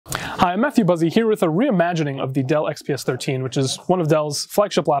Hi, I'm Matthew Buzzy here with a reimagining of the Dell XPS 13, which is one of Dell's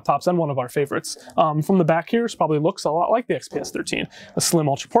flagship laptops and one of our favorites. From the back here, it probably looks a lot like the XPS 13, a slim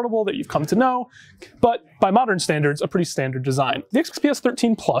ultra-portable that you've come to know, but by modern standards, a pretty standard design. The XPS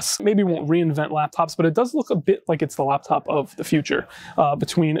 13 Plus maybe won't reinvent laptops, but it does look a bit like it's the laptop of the future.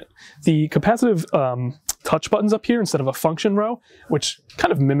 Between the capacitive touch buttons up here instead of a function row, which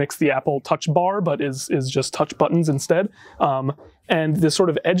kind of mimics the Apple Touch Bar, but is just touch buttons instead. And this sort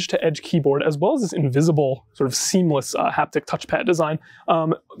of edge-to-edge keyboard, as well as this invisible, sort of seamless haptic touchpad design.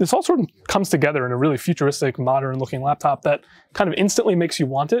 This all sort of comes together in a really futuristic, modern-looking laptop that kind of instantly makes you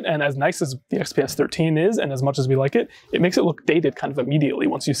want it. And as nice as the XPS 13 is, and as much as we like it, it makes it look dated kind of immediately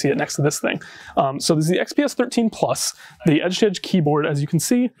once you see it next to this thing. So this is the XPS 13 Plus, the edge-to-edge keyboard, as you can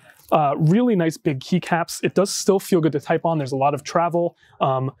see. Really nice big keycaps. It does still feel good to type on. There's a lot of travel.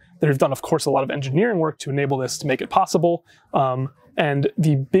 They've done, of course, a lot of engineering work to enable this to make it possible. And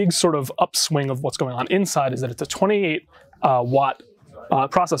the big sort of upswing of what's going on inside is that it's a 28 watt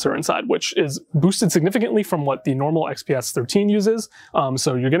processor inside, which is boosted significantly from what the normal XPS 13 uses.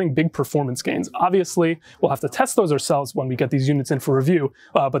 So you're getting big performance gains. Obviously, we'll have to test those ourselves when we get these units in for review,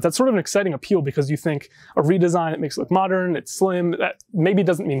 but that's sort of an exciting appeal because you think a redesign, it makes it look modern, it's slim, that maybe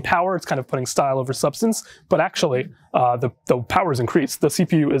doesn't mean power, it's kind of putting style over substance, but actually the power is increased. The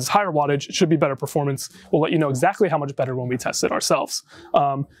CPU is higher wattage, it should be better performance. We'll let you know exactly how much better when we test it ourselves.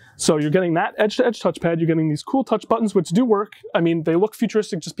 So you're getting that edge-to-edge touchpad, you're getting these cool touch buttons, which do work. I mean, they look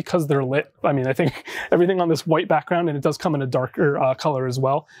futuristic just because they're lit. I mean, I think everything on this white background, and it does come in a darker color as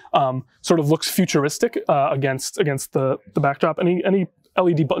well, sort of looks futuristic against the backdrop. Any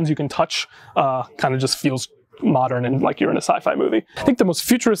LED buttons you can touch kind of just feels modern and like you're in a sci-fi movie. I think the most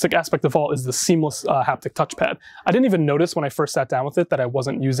futuristic aspect of all is the seamless haptic touchpad. I didn't even notice when I first sat down with it that I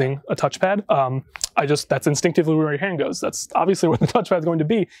wasn't using a touchpad. That's instinctively where your hand goes. That's obviously where the touchpad is going to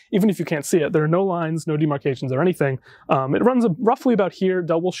be, even if you can't see it. There are no lines, no demarcations or anything. It runs roughly about here.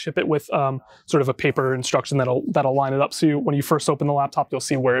 Dell will ship it with sort of a paper instruction that'll line it up. So when you first open the laptop, you'll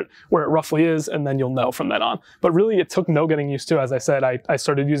see where it roughly is, and then you'll know from then on. But really, it took no getting used to. As I said, I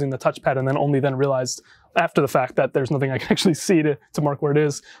started using the touchpad and then only then realized after the fact that there's nothing I can actually see to mark where it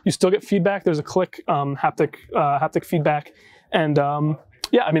is. You still get feedback. There's a click haptic feedback. And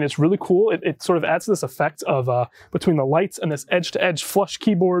yeah, I mean, it's really cool. It sort of adds to this effect of between the lights and this edge-to-edge flush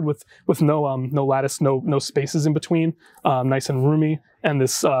keyboard with no lattice, no spaces in between, nice and roomy, and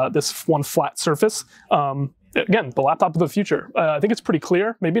this one flat surface. Again, the laptop of the future. I think it's pretty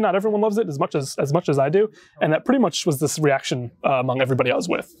clear. Maybe not everyone loves it as much as I do, and that pretty much was this reaction among everybody I was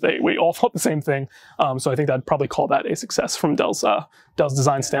with. We all felt the same thing, so I think I'd probably call that a success from Dell's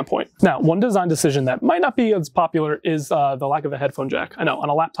design standpoint. Now, one design decision that might not be as popular is the lack of a headphone jack. I know, on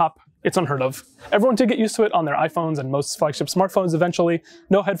a laptop, it's unheard of. Everyone did get used to it on their iPhones and most flagship smartphones eventually.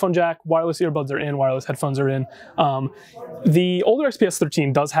 No headphone jack, wireless earbuds are in, wireless headphones are in. The older XPS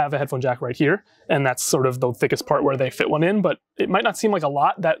 13 does have a headphone jack right here, and that's sort of the thickest part where they fit one in, but it might not seem like a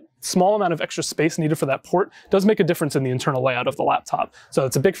lot. That small amount of extra space needed for that port does make a difference in the internal layout of the laptop. So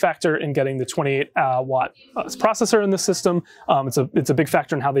it's a big factor in getting the 28 watt processor in the system. It's a big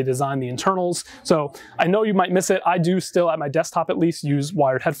factor in how they design the internals. So I know you might miss it. I do still, at my desktop at least, use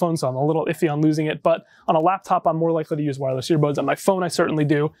wired headphones, so I'm a little iffy on losing it, but on a laptop, I'm more likely to use wireless earbuds. On my phone, I certainly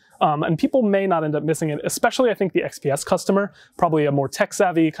do. And people may not end up missing it, especially I think the XPS customer, probably a more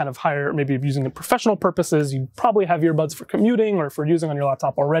tech-savvy, kind of higher, maybe using it professional purposes. You probably have earbuds for commuting or for using on your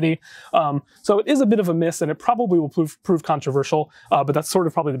laptop already. So it is a bit of a miss, and it probably will prove controversial, but that's sort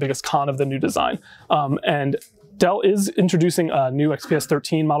of probably the biggest con of the new design. And Dell is introducing new XPS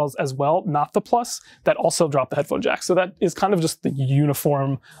 13 models as well, not the Plus, that also drop the headphone jack. So that is kind of just the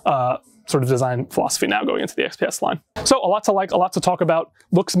uniform sort of design philosophy now going into the XPS line. So a lot to like, a lot to talk about.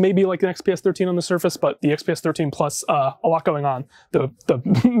 Looks maybe like an XPS 13 on the surface, but the XPS 13 Plus, a lot going on. The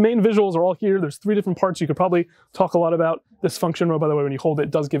main visuals are all here. There's 3 different parts you could probably talk a lot about. This function row, by the way, when you hold it,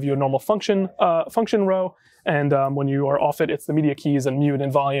 does give you a normal function row. And when you are off it, it's the media keys and mute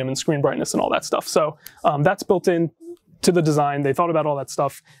and volume and screen brightness and all that stuff. So that's built in to the design. They thought about all that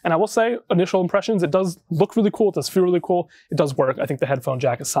stuff. And I will say, initial impressions, it does look really cool. It does feel really cool. It does work. I think the headphone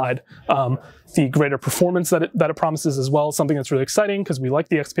jack aside, the greater performance that it promises as well is something that's really exciting because we like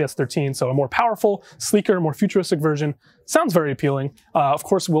the XPS 13. So a more powerful, sleeker, more futuristic version sounds very appealing. Of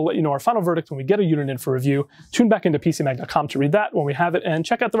course, we'll let you know our final verdict when we get a unit in for review. Tune back into PCMag.com to read that when we have it, and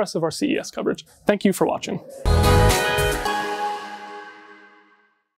check out the rest of our CES coverage. Thank you for watching.